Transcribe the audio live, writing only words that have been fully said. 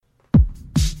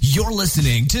You're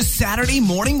listening to Saturday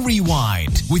Morning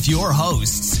Rewind with your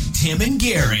hosts, Tim and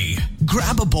Gary.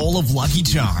 Grab a bowl of Lucky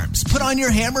Charms, put on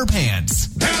your hammer pants.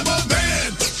 Hammer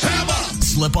pants, hammer!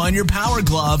 Slip on your power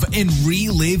glove and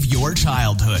relive your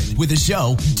childhood with a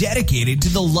show dedicated to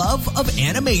the love of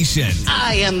animation.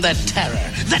 I am the terror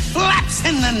that flaps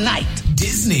in the night.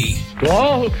 Disney. To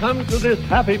all who come to this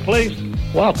happy place,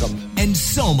 welcome. And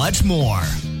so much more.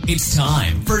 It's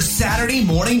time for Saturday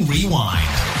Morning Rewind.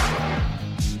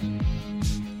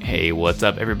 Hey, what's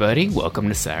up, everybody? Welcome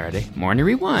to Saturday Morning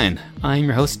Rewind. I'm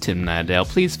your host, Tim Nadell.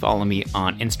 Please follow me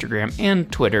on Instagram and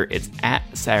Twitter. It's at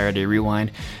Saturday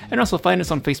Rewind. And also find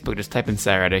us on Facebook. Just type in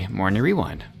Saturday Morning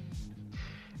Rewind.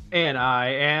 And I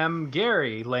am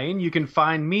Gary Lane. You can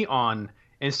find me on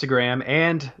Instagram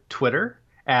and Twitter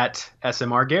at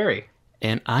SMR Gary.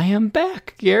 And I am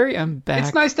back, Gary. I'm back.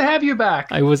 It's nice to have you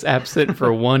back. I was absent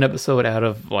for one episode out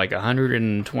of like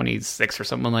 126 or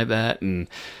something like that. And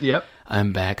yep.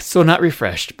 I'm back. Still not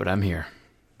refreshed, but I'm here.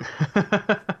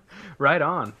 Right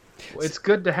on. It's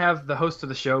good to have the host of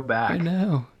the show back. I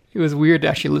know. It was weird to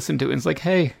actually listen to it. It's like,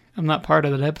 hey, I'm not part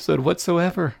of that episode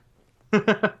whatsoever.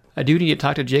 I do need to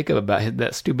talk to Jacob about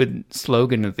that stupid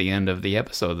slogan at the end of the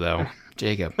episode, though.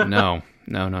 Jacob, no.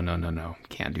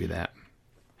 Can't do that.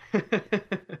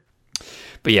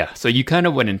 But yeah, so you kind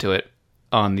of went into it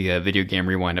on the Video Game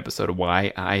Rewind episode of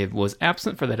why I was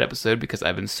absent for that episode, because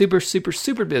I've been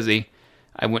super busy.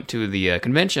 I went to the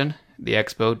convention, the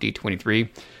Expo, D23,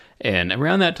 and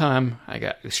around that time, I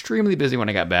got extremely busy when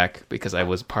I got back because I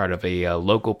was part of a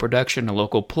local production, a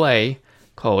local play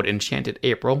called Enchanted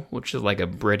April, which is like a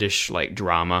British like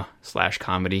drama /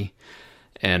 comedy,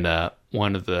 and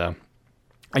one of the,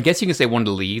 I guess you can say one of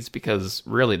the leads, because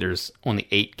really there's only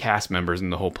 8 cast members in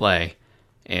the whole play,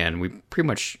 and we pretty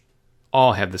much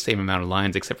all have the same amount of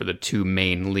lines except for the 2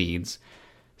 main leads.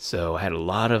 So I had a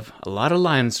lot of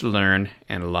lines to learn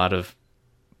and a lot of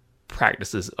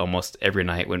practices almost every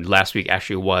night, when last week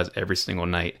actually was every single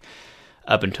night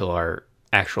up until our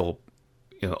actual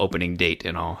opening date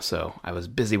and all. So I was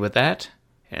busy with that,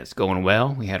 and it's going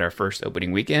well. We had our first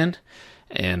opening weekend,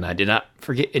 and I did not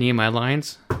forget any of my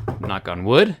lines, knock on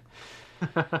wood.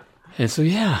 And so,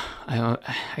 yeah, I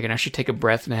can actually take a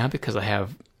breath now because I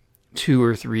have 2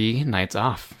 or 3 nights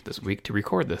off this week to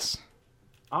record this.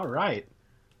 All right.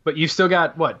 But you've still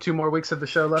got, what, 2 more weeks of the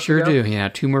show left? Sure do, yeah,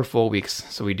 2 more full weeks.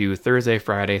 So we do Thursday,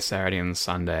 Friday, Saturday, and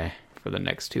Sunday for the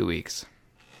next 2 weeks.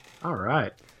 All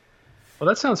right. Well,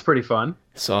 that sounds pretty fun.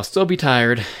 So I'll still be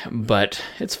tired, but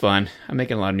it's fun. I'm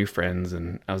making a lot of new friends,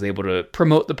 and I was able to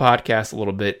promote the podcast a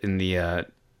little bit in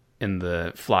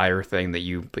the flyer thing that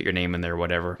you put your name in there,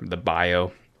 whatever, the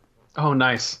bio. Oh,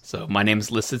 nice. So my name's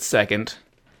listed second.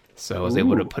 So I was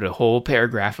able to put a whole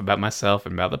paragraph about myself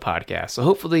and about the podcast. So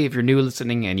hopefully if you're new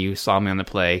listening and you saw me on the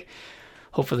play,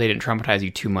 hopefully they didn't traumatize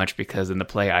you too much, because in the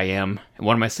play in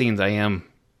one of my scenes I am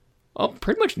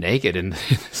pretty much naked in the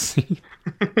scene.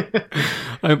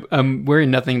 I'm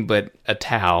wearing nothing but a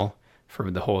towel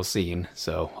for the whole scene.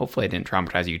 So hopefully I didn't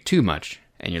traumatize you too much,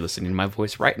 and you're listening to my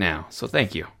voice right now. So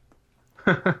thank you.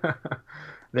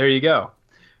 There you go.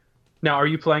 Now, are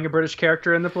you playing a British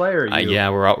character in the play? Or yeah,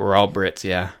 we're all Brits,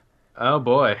 yeah. Oh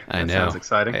boy, I know. Sounds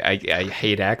exciting. I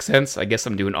hate accents. I guess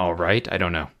I'm doing all right. I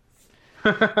don't know.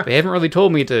 They haven't really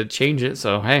told me to change it,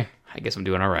 so hey, I guess I'm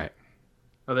doing all right.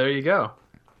 Well, there you go.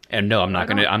 And no, I'm not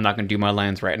gonna do my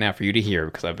lines right now for you to hear,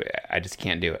 because I just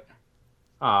can't do it.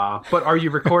 But are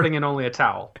you recording in only a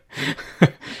towel?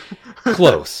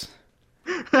 Close.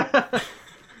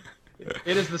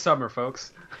 It is the summer,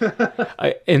 folks.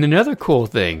 And another cool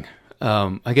thing,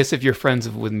 I guess if you're friends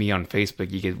with me on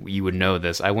Facebook, you would know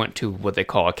this. I went to what they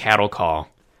call a cattle call,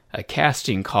 a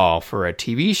casting call for a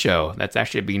TV show that's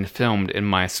actually being filmed in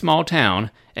my small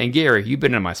town. And Gary, you've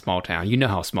been in my small town. You know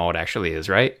how small it actually is,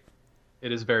 right?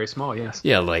 It is very small, yes.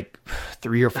 Yeah, like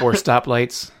 3 or 4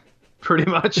 stoplights. Pretty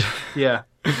much, yeah.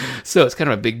 So it's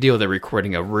kind of a big deal they're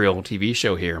recording a real TV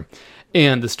show here.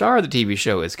 And the star of the TV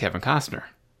show is Kevin Costner.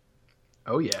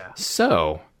 Oh, yeah.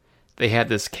 So they had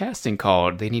this casting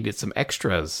call. They needed some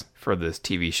extras for this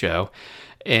TV show.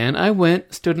 And I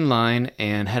went, stood in line,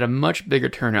 and had a much bigger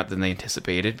turnout than they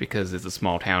anticipated, because it's a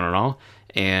small town and all.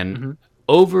 And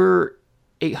over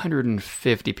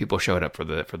 850 people showed up for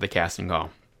the casting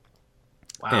call.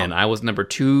 Wow. And I was number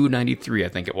 293, I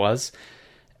think it was.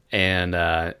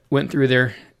 And went through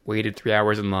there, waited 3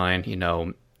 hours in line,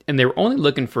 and they were only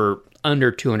looking for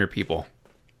under 200 people.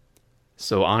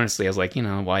 So honestly, I was like,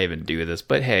 why even do this?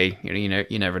 But hey,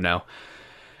 you never know.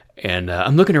 And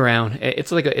I'm looking around.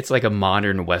 It's like a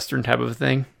modern Western type of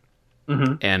thing.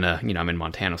 Mm-hmm. And I'm in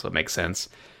Montana, so it makes sense.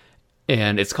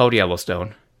 And it's called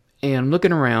Yellowstone. And I'm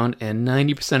looking around, and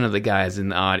 90% of the guys in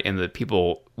the and the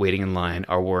people waiting in line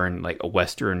are wearing like a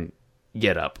Western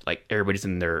get-up. Like everybody's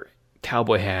in their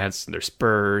cowboy hats, their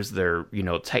spurs, their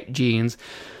tight jeans.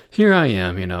 Here I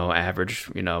am, average,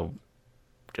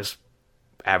 just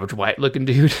average white-looking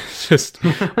dude, just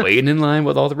waiting in line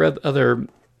with all the other,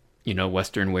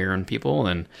 Western-wearing people,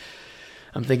 and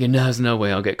I'm thinking, no, there's no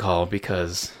way I'll get called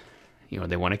because,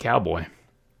 they want a cowboy.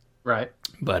 Right.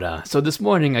 But so this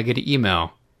morning I get an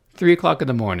email, 3 o'clock in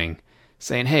the morning,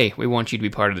 saying, hey, we want you to be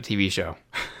part of the TV show.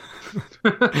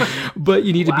 But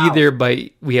you need to be there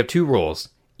we have 2 roles.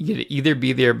 You get to either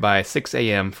be there by 6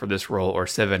 a.m. for this role or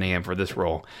 7 a.m. for this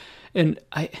role. And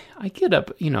I get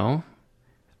up,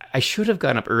 I should have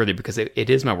gotten up early because it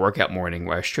is my workout morning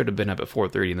where I should have been up at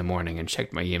 4:30 in the morning and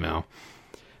checked my email.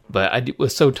 But I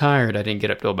was so tired I didn't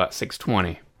get up till about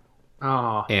 6:20.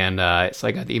 Oh. And so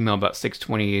I got the email about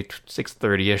 6:20,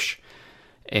 6:30ish,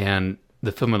 and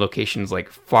the filming location is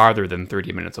like farther than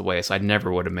 30 minutes away, so I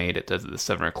never would have made it to the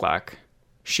 7 o'clock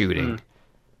shooting.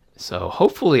 So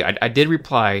hopefully, I did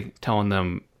reply telling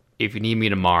them, if you need me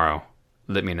tomorrow,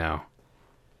 let me know.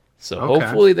 So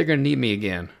hopefully they're going to need me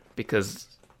again because,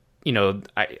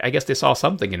 I guess they saw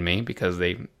something in me because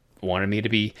they wanted me to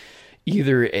be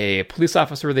either a police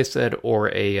officer, they said, or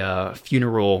a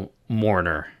funeral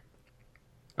mourner.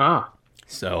 Ah.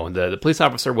 So the police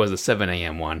officer was the 7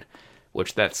 a.m. one,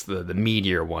 which that's the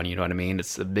meatier one, you know what I mean?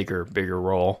 It's a bigger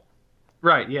role.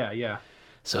 Right, yeah.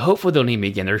 So hopefully they'll need me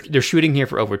again. They're shooting here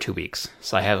for over 2 weeks,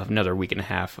 so I have another week and a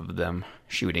half of them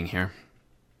shooting here.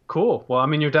 Cool. Well, I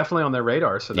mean, you're definitely on their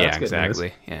radar, so that's good exactly.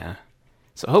 news. Yeah.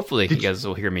 So hopefully you guys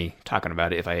will hear me talking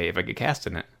about it if I get cast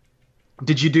in it.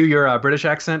 Did you do your British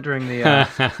accent during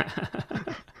the...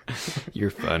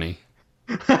 You're funny.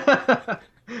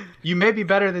 You may be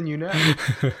better than you know.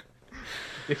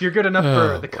 If you're good enough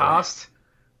for the cost...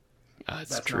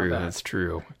 That's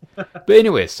true. But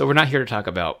anyway, so we're not here to talk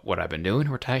about what I've been doing.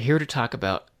 We're here to talk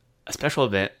about a special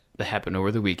event that happened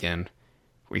over the weekend.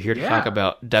 We're here to talk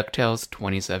about DuckTales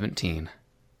 2017.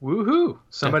 Woohoo!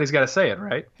 Somebody's got to say it,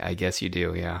 right? I guess you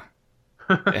do, yeah.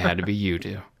 It had to be you,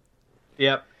 too.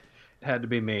 Yep. It had to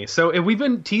be me. So we've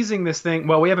been teasing this thing.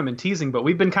 Well, we haven't been teasing, but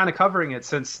we've been kind of covering it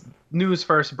since news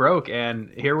first broke, and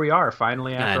here we are,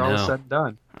 finally, after all is said and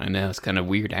done. I know. It's kind of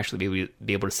weird to actually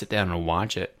be able to sit down and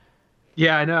watch it.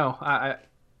 Yeah, I know.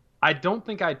 I don't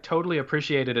think I totally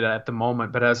appreciated it at the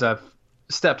moment, but as I've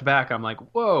stepped back, I'm like,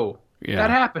 whoa, that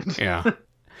happened. Yeah.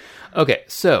 Okay,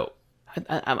 so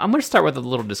I'm going to start with a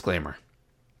little disclaimer.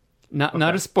 Not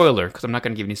a spoiler, because I'm not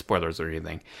going to give any spoilers or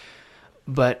anything.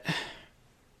 But,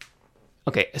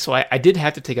 okay, so I did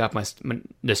have to take off my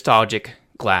nostalgic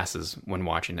glasses when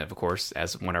watching it, of course,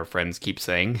 as one of our friends keeps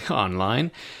saying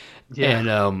online. Yeah.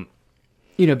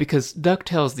 And, because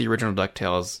DuckTales, the original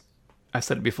DuckTales, I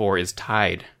said it before, is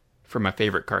tied for my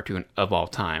favorite cartoon of all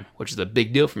time, which is a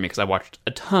big deal for me because I watched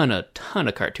a ton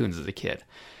of cartoons as a kid.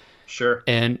 Sure.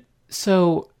 And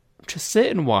so to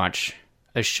sit and watch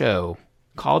a show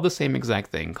called the same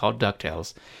exact thing, called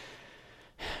DuckTales,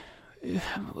 it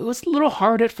was a little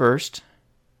hard at first,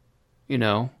 and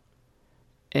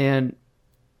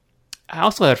I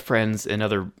also had friends and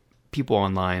other people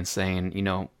online saying,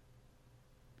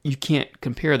 you can't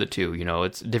compare the two,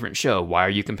 it's a different show. Why are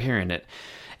you comparing it?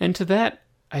 And to that,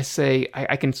 I say,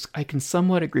 I can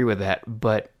somewhat agree with that,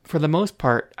 but for the most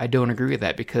part, I don't agree with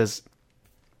that because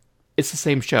it's the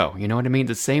same show. You know what I mean?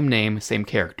 The same name, same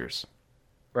characters.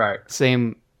 Right.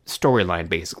 Same storyline,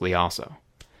 basically, also.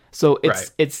 So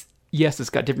it's yes, it's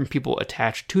got different people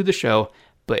attached to the show,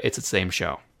 but it's the same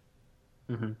show.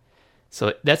 Mm-hmm.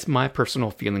 So that's my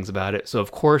personal feelings about it. So,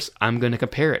 of course, I'm going to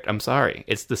compare it. I'm sorry.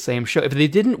 It's the same show. If they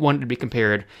didn't want it to be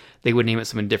compared, they would name it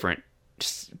something different.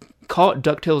 Just call it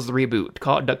DuckTales the Reboot.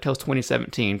 Call it DuckTales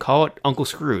 2017. Call it Uncle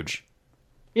Scrooge.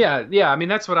 Yeah. I mean,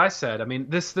 that's what I said. I mean,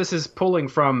 this is pulling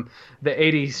from the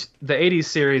 80s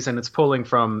series, and it's pulling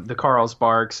from the Carl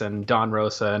Barks and Don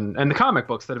Rosa and the comic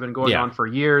books that have been going on for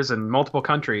years in multiple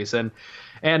countries. And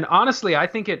honestly, I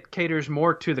think it caters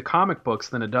more to the comic books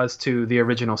than it does to the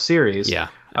original series. Yeah.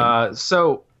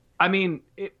 So, I mean,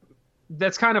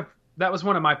 that was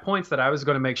one of my points that I was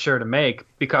going to make sure to make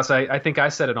because I think I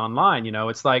said it online.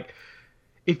 It's like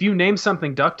if you name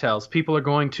something DuckTales, people are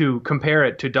going to compare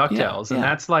it to DuckTales, and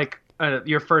that's like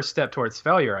your first step towards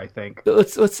failure, I think.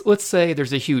 Let's say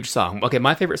there's a huge song. Okay,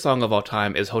 my favorite song of all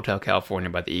time is Hotel California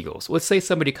by the Eagles. Let's say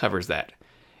somebody covers that.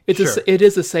 It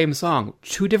is the same song.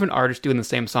 Two different artists doing the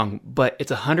same song, but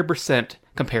it's 100%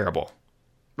 comparable.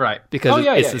 Right. Because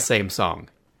it's the same song.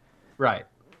 Right.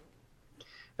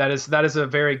 That is a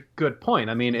very good point.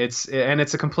 I mean, it's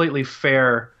a completely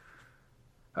fair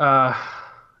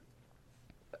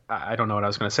I don't know what I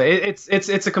was going to say.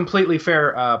 It's a completely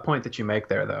fair point that you make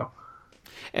there, though.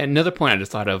 And another point I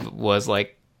just thought of was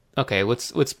like, okay,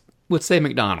 let's say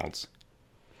McDonald's.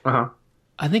 Uh-huh.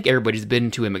 I think everybody's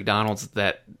been to a McDonald's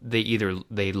that they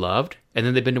loved, and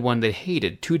then they've been to one they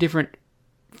hated. Two different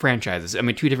franchises. I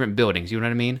mean, two different buildings. You know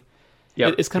what I mean?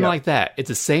 Yeah. It's kind of like that. It's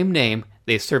the same name.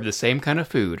 They serve the same kind of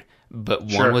food, but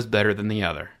one was better than the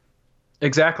other.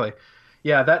 Exactly.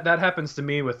 Yeah, that happens to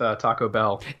me with Taco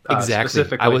Bell. Exactly.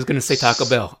 Specifically. I was going to say Taco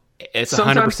Bell. It's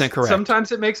 100% correct.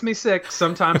 Sometimes it makes me sick.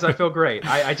 Sometimes I feel great.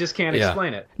 I just can't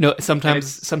explain it. No,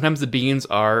 sometimes the beans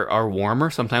are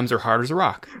warmer. Sometimes they're hard as a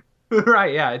rock.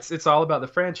 Right. Yeah. It's all about the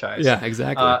franchise. Yeah.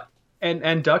 Exactly.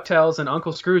 And DuckTales and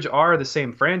Uncle Scrooge are the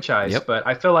same franchise, but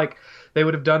I feel like they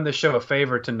would have done the show a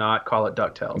favor to not call it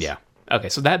DuckTales. Yeah. Okay.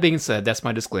 So that being said, that's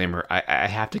my disclaimer. I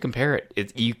have to compare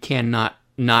it. You cannot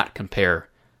not compare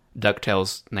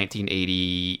DuckTales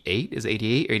 1988 is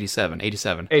 88 or 87?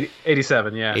 87.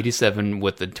 87, yeah. 87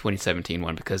 with the 2017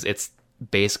 one because it's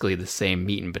basically the same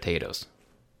meat and potatoes.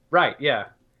 Right, yeah.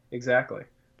 Exactly.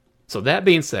 So that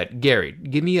being said, Gary,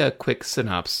 give me a quick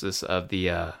synopsis of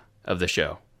the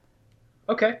show.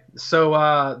 Okay.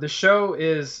 So the show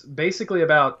is basically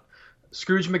about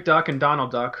Scrooge McDuck and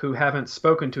Donald Duck who haven't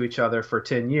spoken to each other for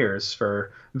 10 years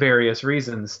for various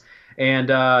reasons. And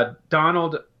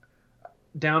Donald,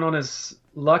 down on his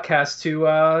luck, has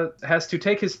to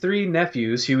take his three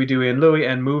nephews, Huey, Dewey, and Louie,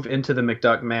 and move into the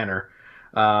McDuck Manor.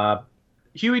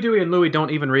 Huey, Dewey, and Louie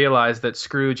don't even realize that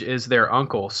Scrooge is their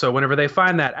uncle. So whenever they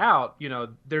find that out,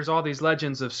 there's all these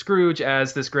legends of Scrooge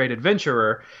as this great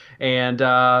adventurer. And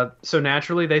so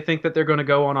naturally they think that they're going to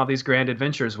go on all these grand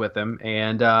adventures with him.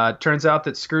 And turns out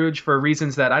that Scrooge, for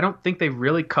reasons that I don't think they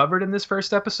really covered in this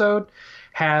first episode,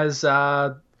 has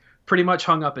pretty much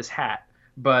hung up his hat.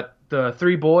 But the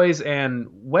three boys and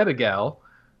Webigal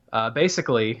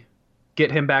basically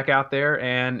get him back out there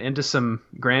and into some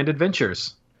grand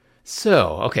adventures.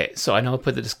 So I know I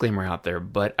put the disclaimer out there,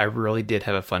 but I really did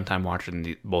have a fun time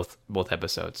watching both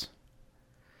episodes.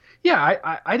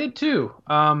 Yeah, I did too.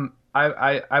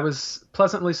 I was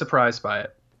pleasantly surprised by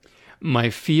it. My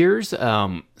fears,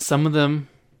 some of them,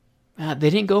 they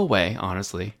didn't go away,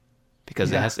 honestly,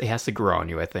 because it has to grow on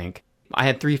you, I think. I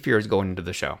had three fears going into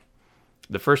the show.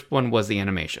 The first one was the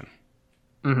animation.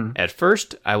 Mm-hmm. At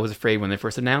first, I was afraid when they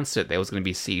first announced it that it was going to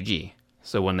be CG.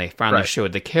 So when they finally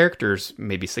showed the characters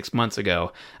maybe 6 months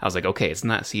ago, I was like, okay, it's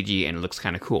not CG and it looks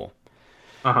kind of cool.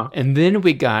 Uh-huh. And then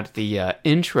we got the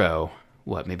intro,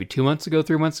 maybe 2 months ago,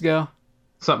 3 months ago?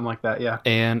 Something like that, yeah.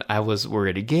 And I was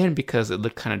worried again because it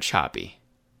looked kind of choppy.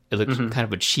 It looked kind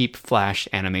of a cheap Flash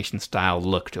animation style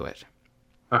look to it.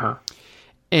 Uh-huh.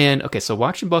 And, okay, so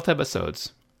watching both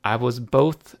episodes, I was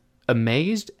both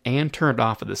amazed and turned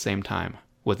off at the same time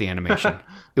with the animation.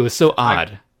 It was so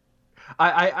odd.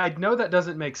 I know that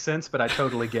doesn't make sense, but I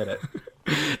totally get it.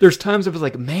 There's times I was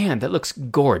like, man, that looks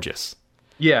gorgeous.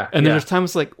 Yeah. And then there's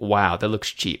times like, wow, that looks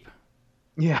cheap.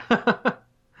 Yeah.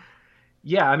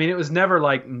 Yeah, I mean, it was never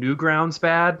like Newgrounds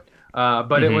bad,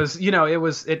 but it was,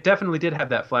 it definitely did have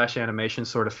that Flash animation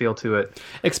sort of feel to it.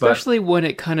 Especially when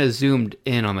it kind of zoomed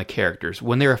in on the characters.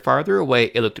 When they were farther away,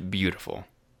 it looked beautiful.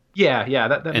 Yeah,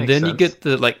 that makes sense. And then you get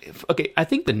the, I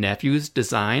think the nephews'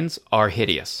 designs are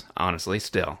hideous, honestly,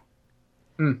 still.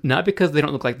 Not because they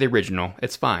don't look like the original,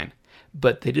 it's fine.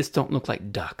 But they just don't look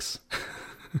like ducks.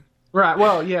 Right,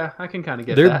 well, yeah, I can kind of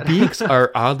get that. Their beaks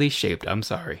are oddly shaped, I'm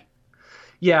sorry.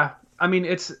 Yeah, I mean,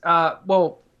 it's,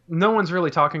 no one's really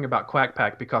talking about Quack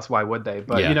Pack because why would they?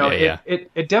 But,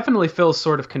 it definitely feels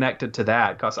sort of connected to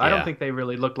that because I don't think they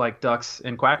really look like ducks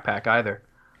in Quack Pack either.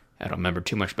 I don't remember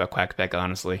too much about Quack Pack,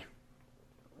 honestly.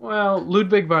 Well,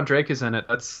 Ludwig von Drake is in it.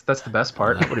 That's the best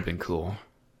part. That would have been cool.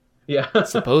 Yeah.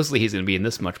 Supposedly he's going to be in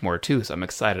this much more too, so I'm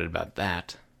excited about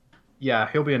that. Yeah,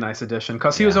 he'll be a nice addition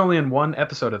because he was only in one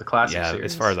episode of the classic series. Yeah,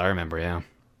 as far as I remember, yeah.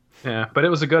 Yeah, but it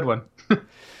was a good one.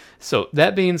 So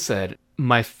that being said,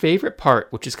 my favorite part,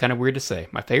 which is kind of weird to say,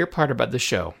 my favorite part about the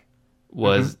show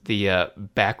was the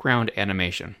background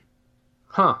animation.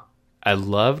 Huh. I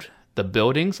loved the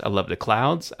buildings. I loved the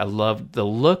clouds. I loved the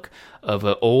look of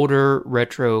an older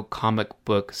retro comic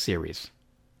book series.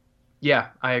 Yeah,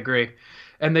 I agree.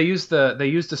 And they used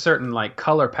a certain like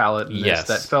color palette in this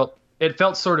that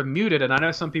felt sort of muted, and I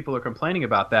know some people are complaining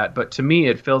about that, but to me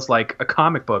it feels like a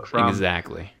comic book from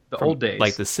the old days.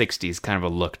 Like the 60s, kind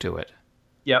of a look to it.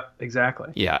 Yep,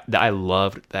 exactly. Yeah, I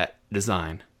loved that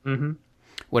design. Mm-hmm.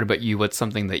 What about you? What's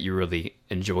something that you really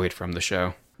enjoyed from the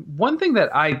show? One thing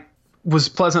that I was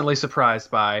pleasantly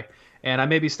surprised by, and I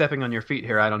may be stepping on your feet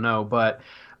here, I don't know, but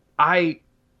I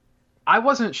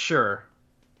wasn't sure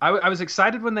I was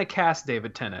excited when they cast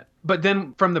David Tennant, but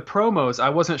then from the promos, I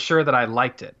wasn't sure that I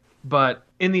liked it. But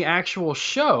in the actual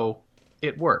show,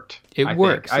 it worked. It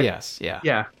works, yes, yeah.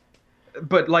 Yeah.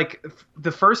 But like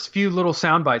the first few little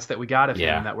sound bites that we got of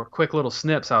Yeah. him that were quick little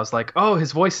snips, I was like, oh,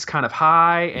 his voice is kind of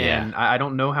high, and Yeah. I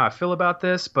don't know how I feel about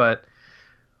this, but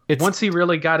once he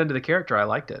really got into the character, I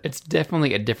liked it. It's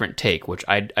definitely a different take, which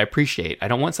I appreciate. I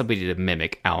don't want somebody to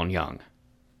mimic Alan Young.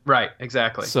 Right,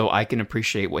 exactly. So I can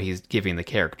appreciate what he's giving the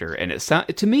character. And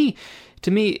to me,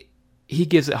 he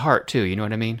gives it heart too, you know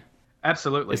what I mean?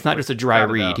 Absolutely. It's not just a dry Without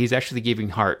a read. doubt. He's actually giving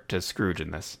heart to Scrooge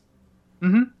in this.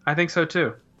 I think so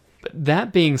too. But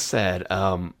that being said,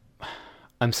 I'm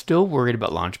still worried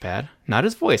about Launchpad. Not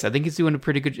his voice. I think he's doing a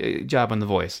pretty good job on the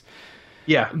voice.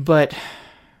 Yeah. But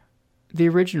the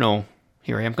original,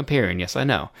 here I am comparing, yes, I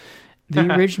know.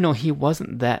 The original, he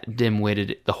wasn't that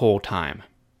dim-witted the whole time.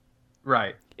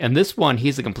 Right. And this one,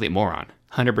 he's a complete moron,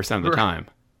 100% of the time.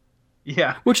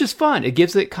 Yeah. Which is fun. It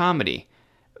gives it comedy.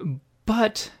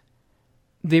 But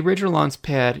the original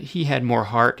Launchpad, he had more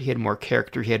heart, he had more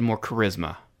character, he had more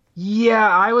charisma. Yeah,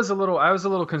 I was a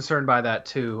little concerned by that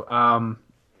too. Not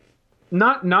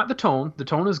the tone. The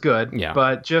tone is good. Yeah.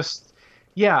 But just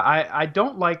I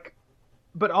don't like.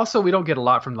 But also, we don't get a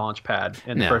lot from Launchpad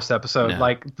in the No, first episode. no.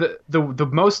 Like the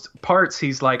most parts,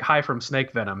 he's like high from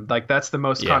snake venom. Like that's the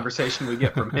most conversation we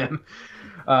get from him.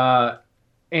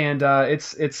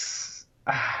 It's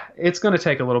going to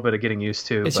take a little bit of getting used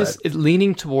to. It's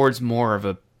leaning towards more of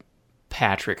a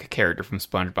Patrick character from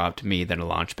SpongeBob to me than a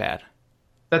Launchpad.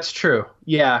 That's true.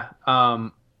 Yeah.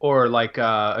 Or like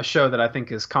a show that I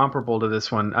think is comparable to this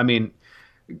one. I mean,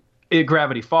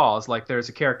 Gravity Falls. Like there's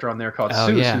a character on there called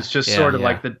Seuss, who's just sort of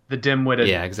like the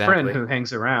dim-witted friend who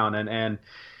hangs around, and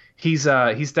he's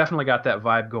definitely got that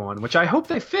vibe going, which I hope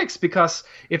they fix, because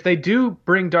if they do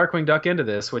bring Darkwing Duck into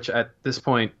this, which at this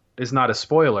point is not a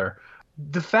spoiler,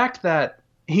 the fact that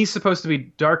he's supposed to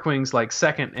be Darkwing's like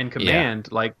second in command,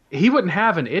 like he wouldn't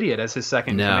have an idiot as his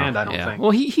second in command, I don't think.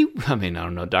 Well, I mean, I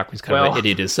don't know. Darkwing's kind of an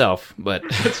idiot himself, but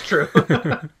that's true.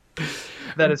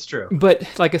 That is true.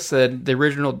 But like I said, the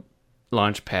original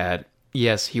Launchpad,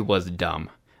 yes, he was dumb,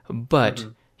 but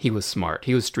he was smart.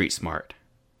 He was street smart.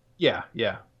 Yeah,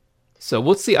 yeah. So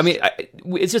we'll see. I mean,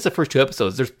 it's just the first 2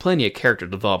 episodes. There's plenty of character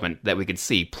development that we could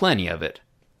see, plenty of it,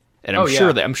 and I'm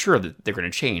sure that they're going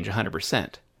to change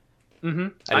 100%.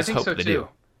 I just think hope so they too. do.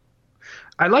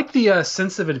 I like the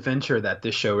sense of adventure that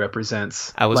this show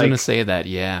represents. I was going to say that.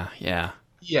 Yeah.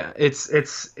 Yeah, it's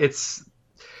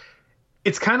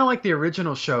kind of like the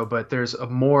original show, but there's a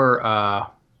more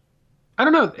I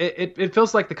don't know. It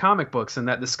feels like the comic books, in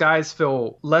that the skies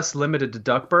feel less limited to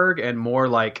Duckburg and more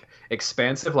like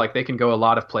expansive. Like they can go a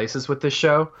lot of places with this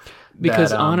show.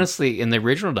 Because honestly, in the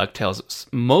original DuckTales,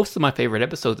 most of my favorite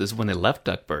episodes is when they left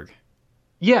Duckburg.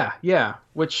 Yeah.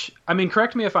 Which, I mean,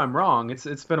 correct me if I'm wrong.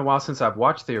 It's been a while since I've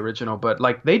watched the original, but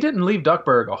like they didn't leave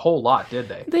Duckburg a whole lot, did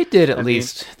they? They did at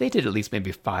least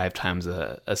maybe 5 times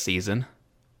a season.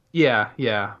 Yeah.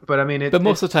 But I mean, but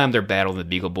most of the time they're battling the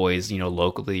Beagle Boys,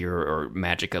 locally or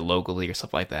Magica locally or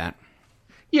stuff like that.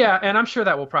 Yeah, and I'm sure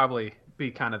that will probably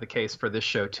be kind of the case for this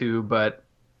show too. But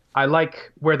I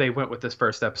like where they went with this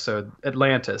first episode,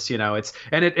 Atlantis.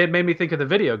 It made me think of the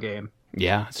video game.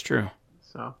 Yeah, it's true.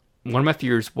 So one of my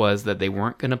fears was that they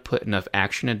weren't going to put enough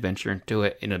action adventure into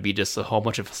it, and it'd be just a whole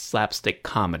bunch of slapstick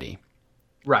comedy.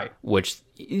 Right. Which,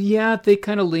 yeah, they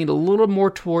kind of leaned a little more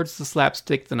towards the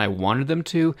slapstick than I wanted them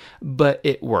to, but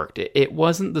it worked. It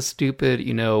wasn't the stupid,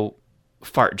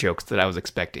 fart jokes that I was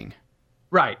expecting.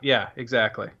 Right, yeah,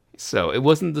 exactly. So it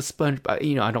wasn't the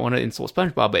SpongeBob, I don't want to insult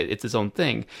SpongeBob, but it's his own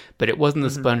thing, but it wasn't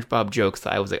the SpongeBob jokes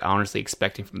that I was honestly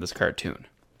expecting from this cartoon.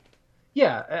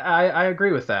 Yeah, I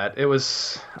agree with that.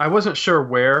 I wasn't sure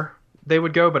where they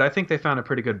would go, but I think they found a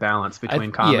pretty good balance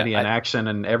between comedy and action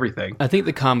and everything. I think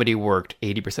the comedy worked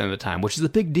 80% of the time, which is a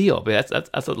big deal, but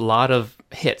that's a lot of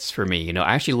hits for me.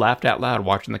 I actually laughed out loud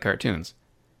watching the cartoons.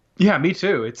 Yeah, me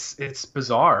too. It's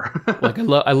bizarre. Like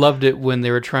I loved it when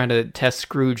they were trying to test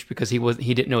Scrooge because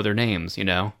he didn't know their names,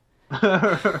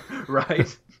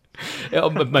 Right.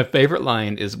 But my favorite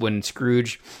line is when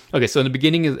Scrooge. Okay, so in the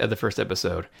beginning of the first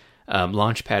episode,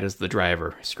 Launchpad is the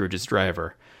driver, Scrooge's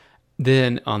driver.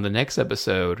 Then on the next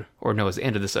episode, or no, it's the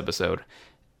end of this episode,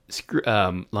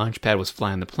 Launchpad was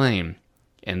flying the plane,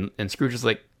 and Scrooge is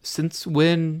like, "Since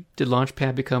when did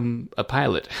Launchpad become a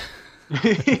pilot?"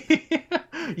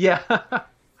 Yeah,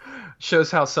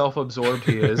 shows how self-absorbed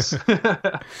he is.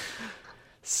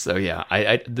 So yeah,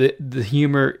 the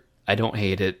humor, I don't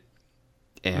hate it,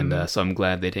 and so I'm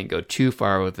glad they didn't go too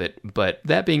far with it. But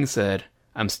that being said,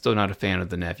 I'm still not a fan of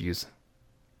the nephews.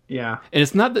 Yeah. And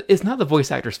it's not the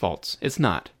voice actors' faults. It's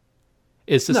not.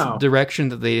 It's just No. the direction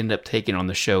that they end up taking on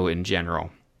the show in general.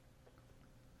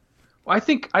 Well, I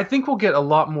think we'll get a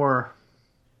lot more.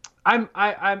 I'm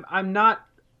not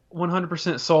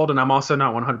 100% sold, and I'm also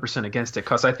not 100% against it,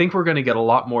 because I think we're going to get a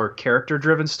lot more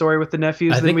character-driven story with the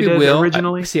nephews than we did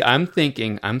originally. I'm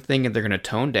thinking they're going to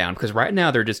tone down, because right now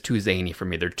they're just too zany for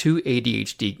me. They're too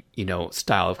ADHD,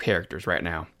 style of characters right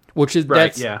now. Which is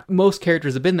most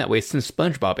characters have been that way since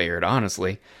SpongeBob aired,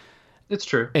 honestly. It's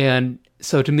true. And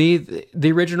so to me,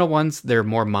 the original ones, they're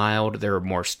more mild, they're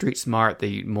more street smart,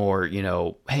 they more,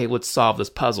 hey, let's solve this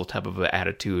puzzle type of an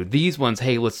attitude. These ones,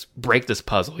 hey, let's break this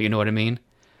puzzle, you know what I mean?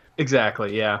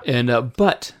 Exactly, yeah. And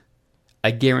but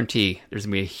I guarantee there's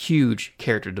going to be a huge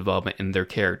character development in their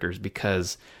characters,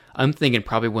 because I'm thinking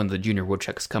probably when the Junior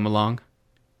Woodchucks come along,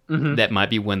 that might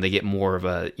be when they get more of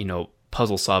a,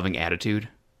 puzzle-solving attitude.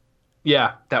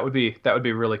 Yeah, that would be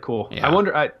really cool. Yeah.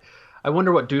 I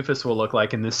wonder what Doofus will look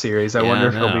like in this series. I wonder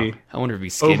if he'll be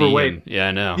skinny. overweight. Yeah,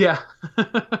 I know. Yeah.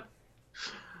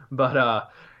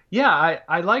 But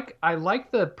I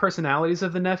like the personalities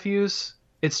of the nephews.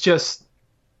 It's just,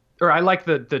 or I like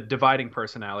the dividing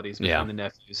personalities between the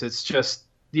nephews. It's just,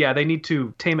 they need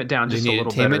to tame it down just a little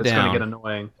bit. It's going to get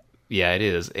annoying. Yeah, it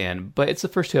is. But it's the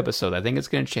first 2 episodes. I think it's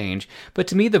going to change. But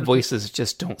to me, the voices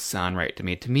just don't sound right to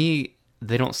me. To me,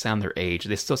 they don't sound their age.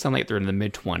 They still sound like they're in the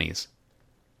mid-20s.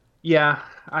 Yeah,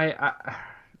 I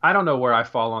don't know where I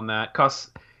fall on that,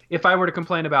 because if I were to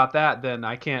complain about that, then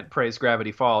I can't praise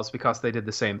Gravity Falls, because they did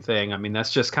the same thing. I mean,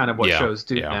 that's just kind of what shows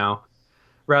do now.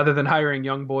 Rather than hiring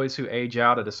young boys who age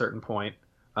out at a certain point,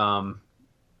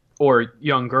 or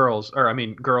young girls, or I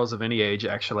mean, girls of any age,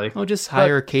 actually. Well, just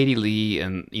hire Katie Lee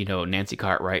and, Nancy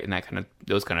Cartwright and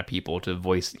those kind of people to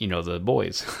voice, the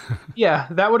boys. Yeah,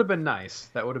 that would have been nice.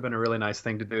 That would have been a really nice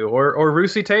thing to do. Or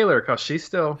Russi Taylor, because she's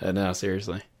still No,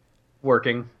 seriously.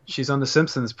 working. She's on The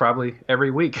Simpsons probably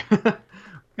every week.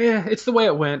 Yeah, it's the way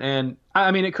it went, and I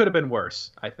mean, it could have been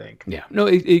worse, I think. Yeah, no,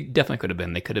 it definitely could have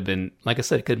been. They could have been, like I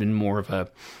said, it could have been more of a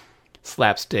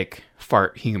slapstick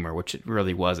fart humor, which it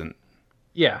really wasn't.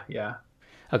 Yeah.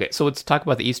 Okay, so let's talk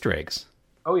about the Easter eggs.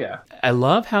 Oh, yeah. I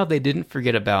love how they didn't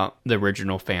forget about the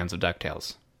original fans of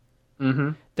DuckTales.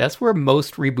 Mm-hmm. That's where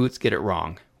most reboots get it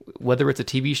wrong. Whether it's a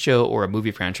TV show or a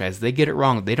movie franchise, they get it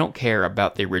wrong. They don't care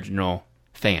about the original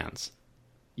fans.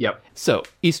 Yep. So,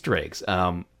 Easter eggs.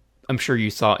 I'm sure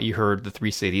you heard the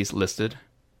 3 cities listed.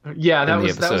 Yeah, that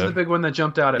was the big one that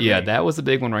jumped out at me. Yeah, that was the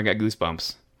big one where I got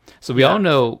goosebumps. So we all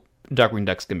know Darkwing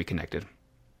Duck's going to be connected.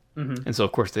 Mm-hmm. And so,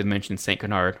 of course, they mentioned St.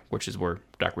 Canard, which is where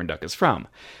Darkwing Duck is from.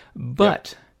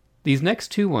 But these next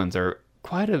 2 ones are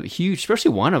quite a huge,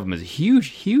 especially one of them is a huge,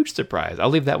 huge surprise. I'll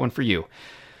leave that one for you.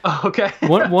 Oh, okay.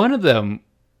 one of them,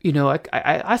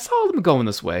 I saw them going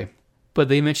this way, but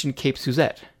they mentioned Cape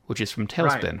Suzette, which is from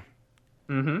Tailspin. Right.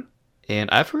 Mm-hmm. And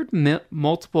I've heard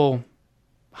multiple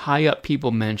high-up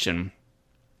people mention,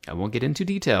 I won't get into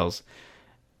details,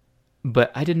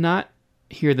 but I did not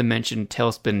hear them mention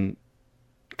Tailspin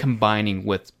combining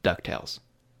with DuckTales.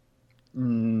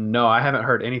 No, I haven't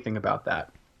heard anything about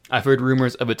that. I've heard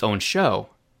rumors of its own show,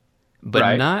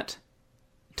 but not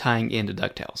tying into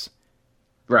DuckTales.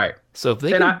 Right. So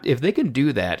if they can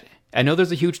do that, I know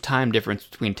there's a huge time difference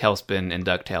between Tailspin and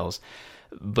DuckTales,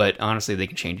 but honestly, they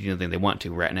can change anything they want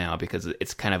to right now, because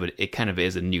it kind of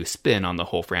is a new spin on the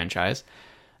whole franchise.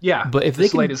 Yeah, but if the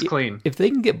slate is clean. If they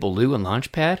can get Baloo and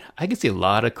Launchpad, I can see a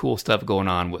lot of cool stuff going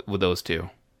on with those 2.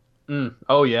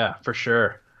 Oh yeah, for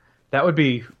sure. That would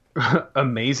be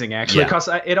amazing, actually, because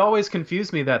it always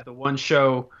confused me that the one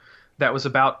show that was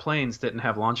about planes didn't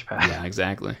have Launchpad. Yeah,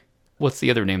 exactly. What's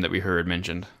the other name that we heard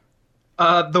mentioned?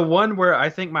 The one where I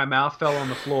think my mouth fell on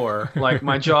the floor, like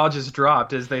my jaw just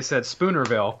dropped as they said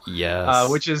Spoonerville. Yes.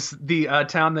 Which is the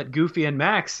town that Goofy and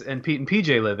Max and Pete and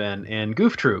PJ live in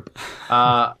Goof Troop.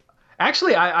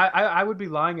 Actually, I would be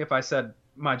lying if I said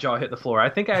my jaw hit the floor. I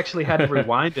think I actually had to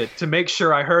rewind it to make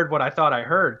sure I heard what I thought I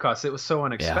heard, because it was so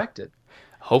unexpected. Yeah.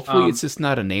 Hopefully it's just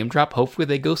not a name drop. Hopefully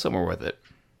they go somewhere with it.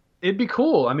 It'd be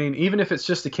cool. I mean, even if it's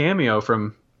just a cameo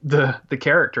from the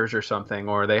characters or something,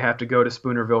 or they have to go to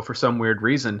Spoonerville for some weird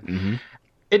reason.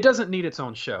 It doesn't need its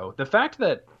own show. The fact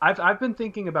that I've been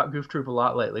thinking about Goof Troop a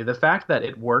lot lately. The fact that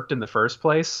it worked in the first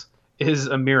place is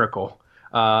a miracle.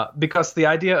 Because the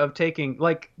idea of taking,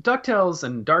 like, DuckTales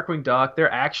and Darkwing Duck,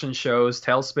 they're action shows.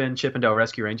 Tailspin, Chip and Dale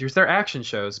Rescue Rangers, they're action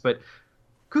shows. But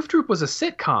Goof Troop was a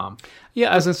sitcom.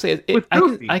 Yeah, I was going to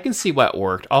say, I can see why it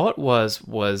worked. All it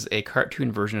was a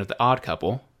cartoon version of The Odd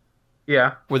Couple.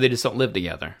 Yeah. Where they just don't live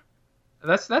together.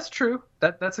 That's true.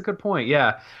 That's a good point.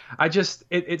 Yeah,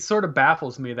 it sort of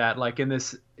baffles me that like in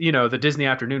this, the Disney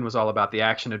Afternoon was all about the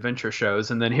action adventure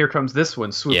shows, and then here comes this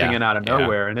one swooping in out of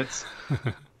nowhere, and it's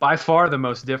by far the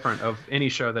most different of any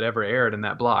show that ever aired in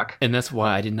that block. And that's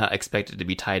why I did not expect it to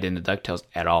be tied into DuckTales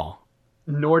at all.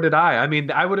 Nor did I. I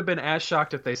mean, I would have been as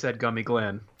shocked if they said Gummy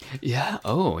Glenn. Yeah.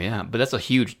 Oh, yeah. But that's a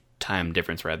huge time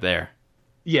difference right there.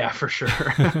 Yeah, for sure.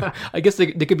 I guess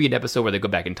there could be an episode where they go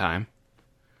back in time.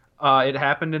 It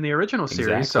happened in the original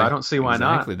series, so I don't see why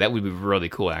not. That would be really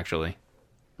cool, actually.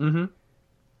 Mm-hmm.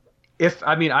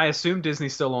 I assume Disney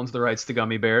still owns the rights to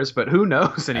Gummy Bears, but who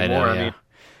knows anymore? I mean,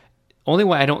 only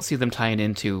way I don't see them tying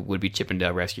into would be Chip and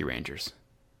Dale Rescue Rangers,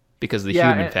 because of the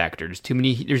human factor. There's too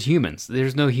many. There's humans.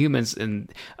 There's no humans,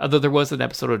 and although there was an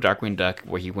episode of Darkwing Duck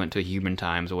where he went to human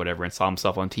times or whatever and saw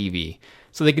himself on TV,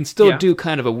 so they can still do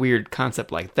kind of a weird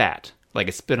concept like that, like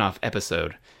a spin-off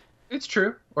episode. It's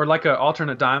true, or like a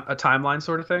alternate a timeline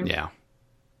sort of thing. Yeah.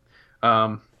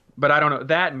 But I don't know,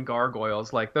 that and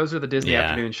Gargoyles, like those are the Disney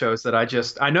Afternoon shows that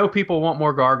I know people want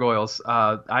more Gargoyles.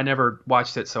 I never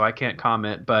watched it, so I can't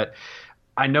comment, but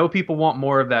I know people want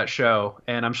more of that show,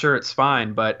 and I'm sure it's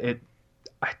fine, but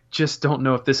I just don't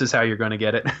know if this is how you're going to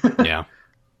get it. Yeah.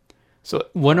 So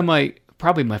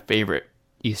probably my favorite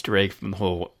Easter egg from the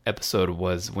whole episode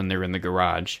was when they were in the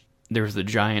garage. There was the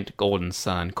giant golden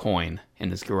sun coin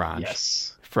in his garage.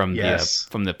 Yes. From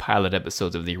the pilot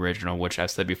episodes of the original, which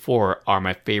I've said before are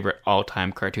my favorite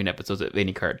all-time cartoon episodes of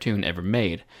any cartoon ever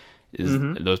made, is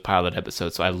those pilot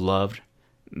episodes. So I loved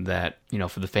that,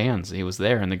 for the fans, he was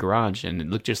there in the garage, and it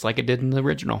looked just like it did in the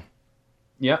original.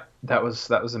 Yep, that was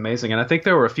amazing. And I think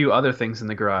there were a few other things in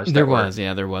the garage. There was.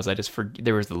 I just forget.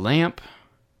 There was the lamp.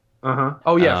 Uh-huh.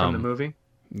 Oh, yeah, from the movie.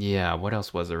 Yeah, what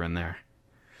else was there in there?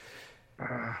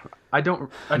 I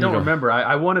don't remember.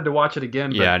 I wanted to watch it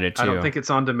again, but I did too. I don't think it's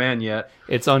on demand yet.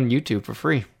 It's on YouTube for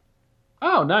free.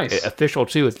 Oh, nice. Official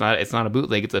too. It's not a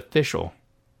bootleg. It's official.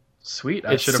 Sweet.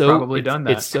 I should have probably done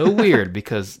that. It's so weird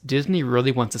because Disney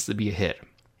really wants us to be a hit.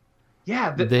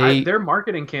 Yeah, their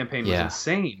marketing campaign was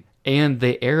insane. And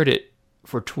they aired it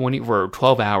for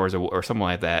 12 hours or something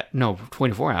like that. No,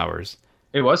 24 hours.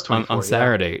 It was 24 on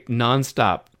Saturday,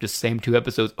 nonstop, just same 2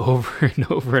 episodes over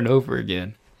and over and over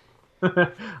again.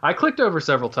 I clicked over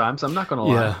several times. I'm not going to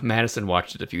lie. Yeah, Madison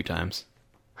watched it a few times.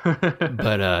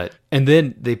 But and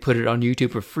then they put it on YouTube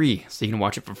for free, so you can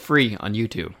watch it for free on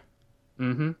YouTube.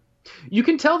 Mm-hmm. You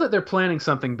can tell that they're planning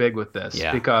something big with this,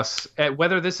 because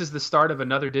whether this is the start of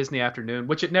another Disney Afternoon,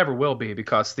 which it never will be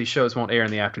because these shows won't air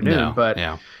in the afternoon, but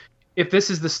if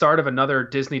this is the start of another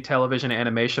Disney television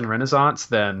animation renaissance,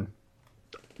 then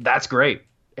that's great.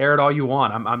 Air it all you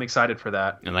want. I'm excited for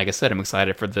that. And like I said, I'm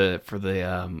excited for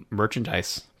the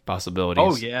merchandise possibilities.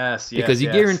 Oh yes, because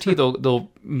you guarantee they'll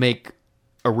make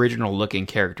original looking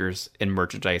characters in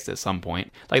merchandise at some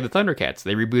point. Like the Thundercats,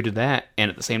 they rebooted that, and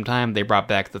at the same time they brought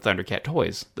back the Thundercat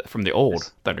toys from the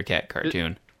old Thundercat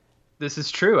cartoon. This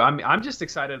is true. I'm just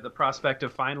excited at the prospect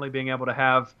of finally being able to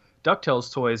have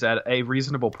DuckTales toys at a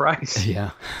reasonable price.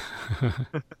 Yeah.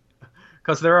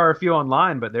 Because there are a few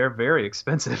online, but they're very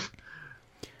expensive.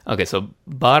 Okay, so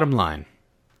bottom line,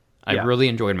 I really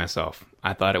enjoyed myself.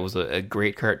 I thought it was a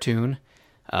great cartoon.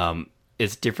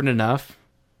 It's different enough,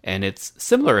 and it's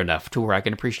similar enough to where I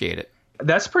can appreciate it.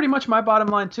 That's pretty much my bottom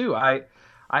line, too. I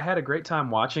had a great time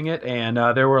watching it, and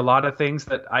there were a lot of things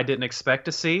that I didn't expect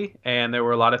to see, and there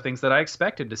were a lot of things that I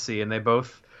expected to see, and they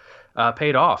both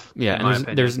paid off. Yeah,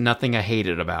 and there's nothing I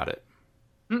hated about it.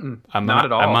 Not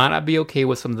at all. I might not be okay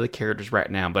with some of the characters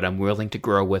right now, but I'm willing to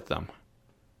grow with them.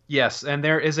 Yes, and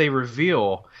there is a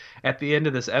reveal at the end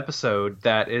of this episode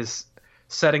that is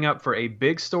setting up for a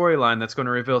big storyline that's going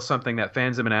to reveal something that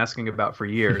fans have been asking about for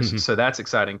years. So that's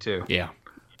exciting too. Yeah.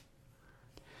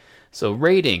 So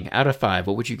rating out of 5,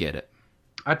 what would you get it?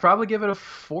 I'd probably give it a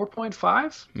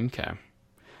 4.5. Okay.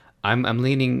 I'm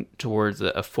leaning towards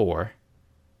a 4.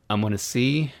 I'm going to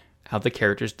see how the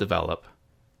characters develop,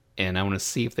 and I want to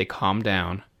see if they calm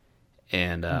down.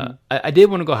 And I did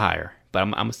want to go higher, but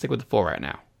I'm going to stick with the 4 right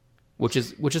now. Which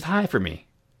is high for me.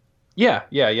 Yeah.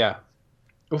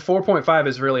 Well, 4.5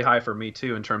 is really high for me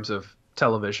too in terms of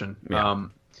television. Yeah.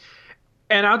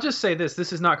 And I'll just say this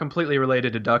is not completely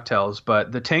related to DuckTales,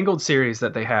 but the Tangled series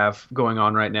that they have going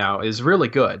on right now is really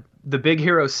good. The Big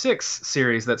Hero 6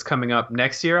 series that's coming up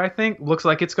next year, I think, looks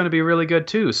like it's going to be really good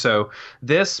too. So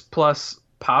this plus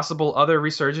possible other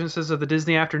resurgences of the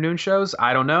Disney Afternoon shows,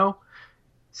 I don't know,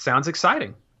 sounds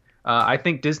exciting. I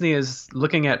think Disney is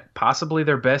looking at possibly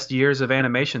their best years of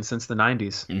animation since the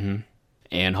 90s. Mm-hmm.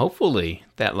 And hopefully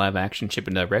that live-action Chip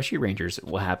and Dale Rescue Rangers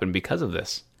will happen because of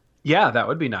this. Yeah, that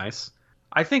would be nice.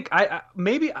 I think I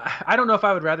don't know if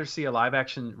I would rather see a live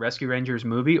action Rescue Rangers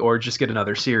movie or just get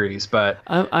another series, but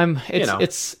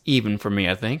it's even for me.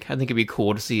 I think it'd be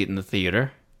cool to see it in the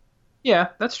theater. Yeah,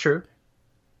 that's true.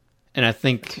 And I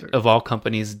think of all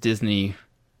companies, Disney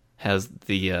has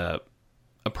a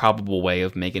probable way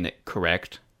of making it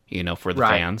correct, for the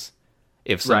fans.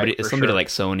 If somebody like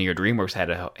Sony or DreamWorks had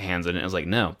hands in it, it was like,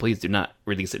 no, please do not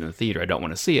release it in the theater. I don't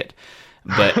want to see it.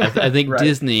 But I think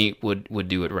Disney would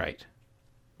do it right.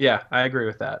 Yeah, I agree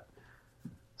with that.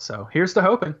 So here's to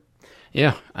hoping.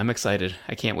 Yeah, I'm excited.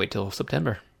 I can't wait till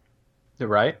September. You're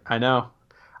right. I know.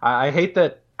 I hate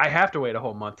that I have to wait a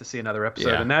whole month to see another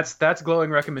episode, and that's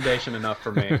glowing recommendation enough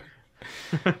for me.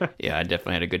 Yeah, I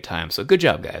definitely had a good time. So good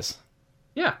job, guys.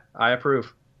 Yeah, I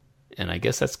approve. And I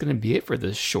guess that's going to be it for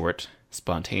this short,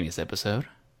 spontaneous episode.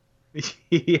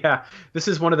 Yeah, this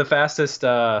is one of the fastest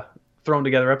thrown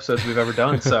together episodes we've ever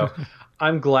done, so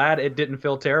I'm glad it didn't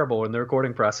feel terrible in the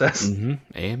recording process. Mm-hmm.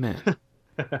 Amen.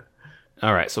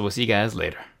 All right, so we'll see you guys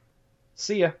later.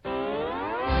 See ya.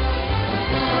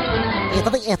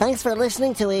 Thanks for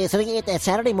listening to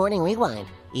Saturday Morning Rewind.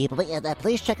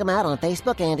 Please check them out on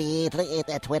Facebook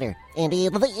and Twitter. And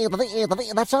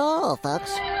that's all,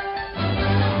 folks.